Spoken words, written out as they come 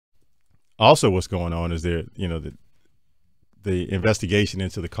Also, what's going on is the investigation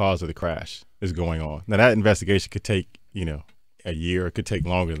into the cause of the crash is going on. Now, that investigation could take, a year. It could take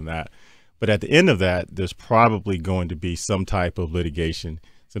longer than that. But at the end of that, there's probably going to be some type of litigation,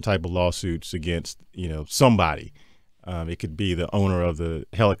 some type of lawsuits against, somebody. It could be the owner of the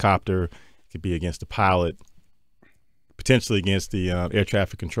helicopter. It could be against the pilot, potentially against the air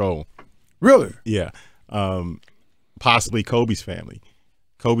traffic control. Really? Yeah. Possibly Kobe's family.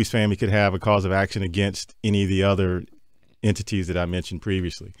 Kobe's family could have a cause of action against any of the other entities that I mentioned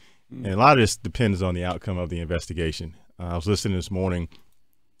previously. And a lot of this depends on the outcome of the investigation. I was listening this morning.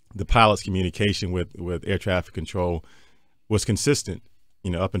 The pilot's communication with air traffic control was consistent,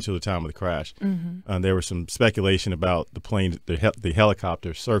 up until the time of the crash. There was some speculation about the plane, the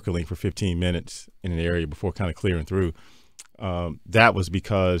helicopter circling for 15 minutes in an area before kind of clearing through. That was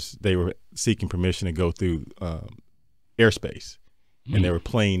because they were seeking permission to go through airspace, and there were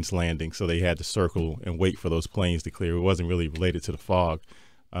planes landing, so they had to circle and wait for those planes to clear. It wasn't really related to the fog.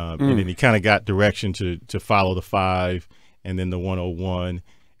 And then he kind of got direction to follow the 5, and then the 101,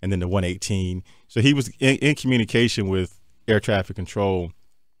 and then the 118. So he was in communication with air traffic control,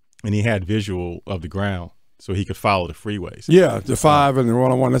 and he had visual of the ground, so he could follow the freeways. Yeah, the 5 and the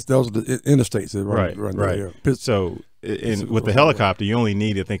 101. Those are the interstates that run right. there. So with the helicopter, you only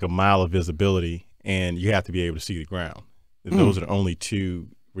need, I think, a mile of visibility, and you have to be able to see the ground. Those are the only 2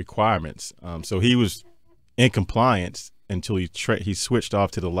 requirements. So he was in compliance until he switched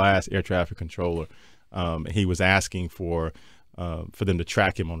off to the last air traffic controller. He was asking for them to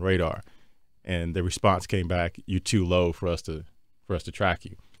track him on radar, and the response came back, "You're too low for us to track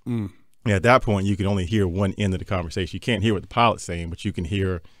you." And at that point, you can only hear one end of the conversation. You can't hear what the pilot's saying, but you can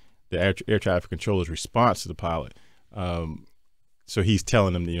hear the air traffic controller's response to the pilot. So he's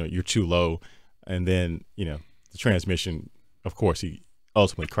telling them, you're too low, and then the transmission, of course, he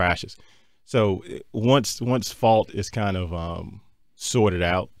ultimately crashes. So once fault is kind of sorted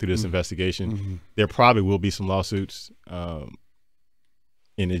out through this investigation, there probably will be some lawsuits, and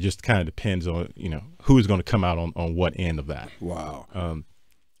it just kind of depends on who's going to come out on what end of that. Wow.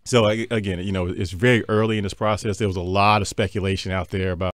 So again, it's very early in this process. There was a lot of speculation out there about